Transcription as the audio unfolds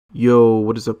Yo,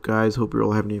 what is up guys? Hope you're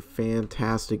all having a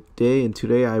fantastic day, and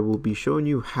today I will be showing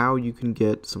you how you can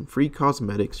get some free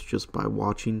cosmetics just by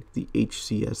watching the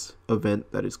HCS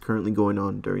event that is currently going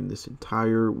on during this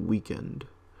entire weekend.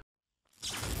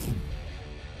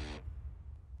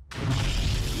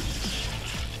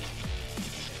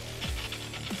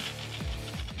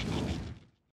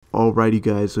 Alrighty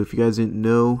guys, so if you guys didn't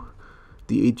know,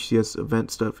 the HCS event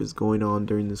stuff is going on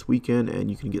during this weekend, and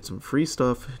you can get some free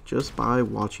stuff just by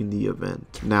watching the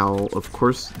event. Now, of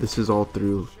course, this is all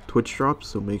through Twitch drops,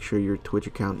 so make sure your Twitch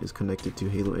account is connected to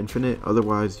Halo Infinite,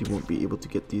 otherwise you won't be able to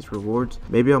get these rewards.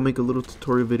 Maybe I'll make a little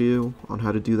tutorial video on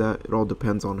how to do that. It all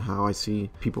depends on how I see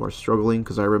people are struggling,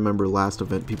 because I remember last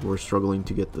event people were struggling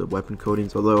to get the weapon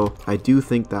coatings, although I do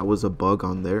think that was a bug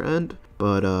on their end.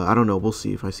 But I don't know, we'll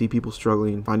see. If I see people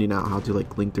struggling, finding out how to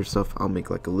like link their stuff, I'll make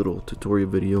like a little tutorial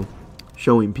video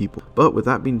showing people. But with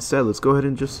that being said, let's go ahead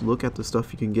and just look at the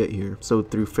stuff you can get here. So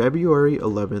through February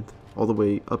 11th all the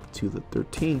way up to the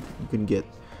 13th, you can get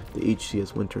the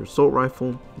HCS Winter Assault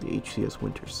Rifle, the HCS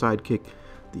Winter Sidekick,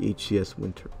 the HCS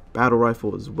Winter Battle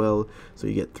Rifle as well. So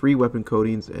you get 3 weapon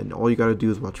coatings, and all you gotta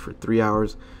do is watch for 3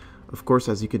 hours. Of course,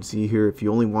 as you can see here, if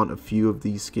you only want a few of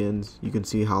these skins, you can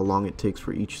see how long it takes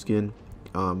for each skin.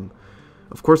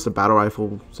 Of course, the battle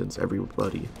rifle, since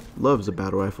everybody loves a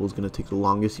battle rifle, is going to take the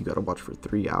longest. You got to watch for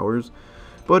 3 hours.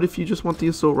 But if you just want the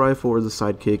assault rifle or the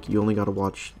sidekick, you only got to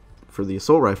watch for the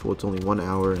assault rifle. It's only 1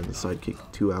 hour, and the sidekick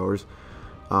 2 hours.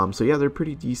 So yeah, they're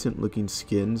pretty decent looking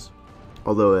skins.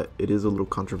 Although it is a little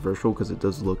controversial because it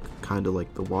does look kind of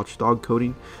like the watchdog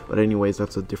coating. But anyways,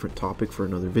 that's a different topic for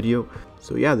another video.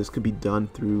 So yeah, this could be done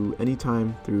through any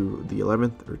time through the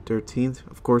 11th or 13th.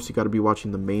 Of course, you got to be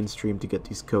watching the main stream to get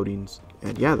these coatings.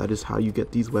 And yeah, that is how you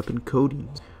get these weapon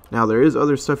coatings. Now, there is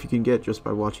other stuff you can get just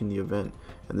by watching the event.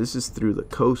 And this is through the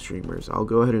co-streamers. I'll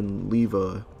go ahead and leave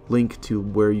a link to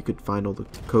where you could find all the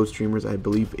co-streamers. I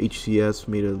believe HCS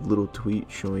made a little tweet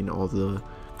showing all the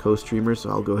co-streamers,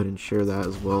 so I'll go ahead and share that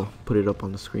as well, put it up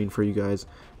on the screen for you guys,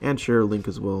 and share a link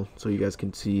as well so you guys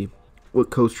can see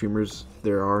what co-streamers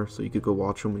there are, so you could go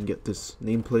watch them and get this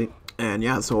nameplate. And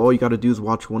yeah, so all you got to do is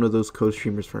watch one of those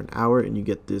co-streamers for an hour and you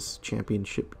get this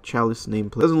championship chalice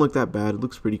nameplate. Doesn't look that bad, it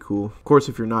looks pretty cool. Of course,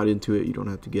 if you're not into it, you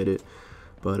don't have to get it.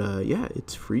 But yeah,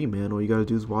 it's free, man. All you gotta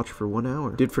do is watch for 1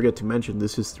 hour. Did forget to mention,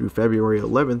 this is through February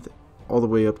 11th all the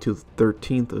way up to the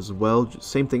 13th as well.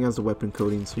 Same thing as the weapon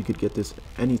coating, so you could get this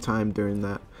anytime during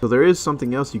that. So there is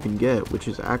something else you can get, which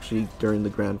is actually during the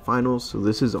grand finals. So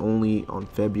this is only on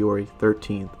February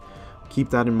 13th. Keep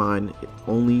that in mind.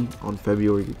 Only on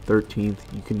February 13th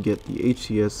you can get the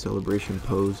HCS Celebration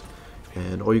Pose,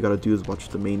 and all you gotta do is watch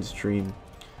the main stream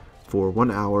for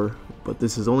 1 hour. But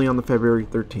this is only on the February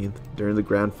 13th during the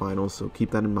grand finals, so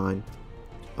keep that in mind.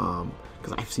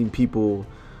 Because I've seen people,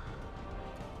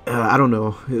 I don't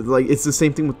know, like it's the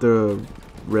same thing with the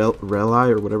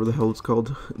rally or whatever the hell it's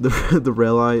called, the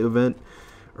rally event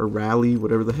or rally,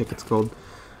 whatever the heck it's called.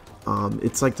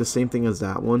 It's like the same thing as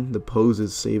that one. The pose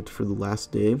is saved for the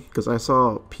last day, because I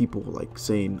saw people like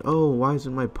saying, oh, why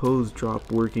isn't my pose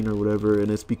drop working or whatever, and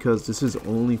it's because this is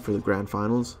only for the grand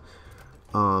finals.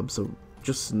 So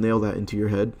just nail that into your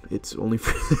head. It's only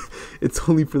for it's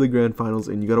only for the grand finals,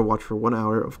 and you gotta watch for 1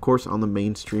 hour, of course, on the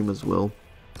main stream as well.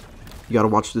 You gotta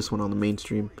watch this one on the main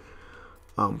stream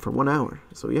for 1 hour.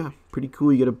 So yeah, pretty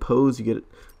cool. You get a pose, you get a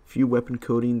few weapon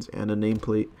coatings, and a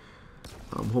nameplate.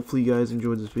 Hopefully you guys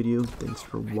enjoyed this video. Thanks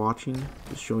for watching.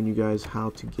 Just showing you guys how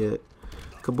to get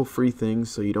a couple free things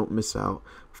so you don't miss out.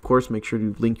 Of course, make sure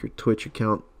to link your Twitch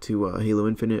account to Halo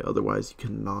Infinite, otherwise you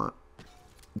cannot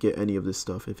get any of this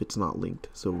stuff if it's not linked.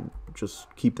 So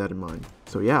just keep that in mind.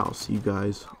 So yeah, I'll see you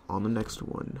guys on the next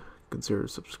one. Consider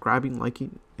subscribing,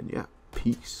 liking, and yeah,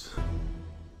 peace.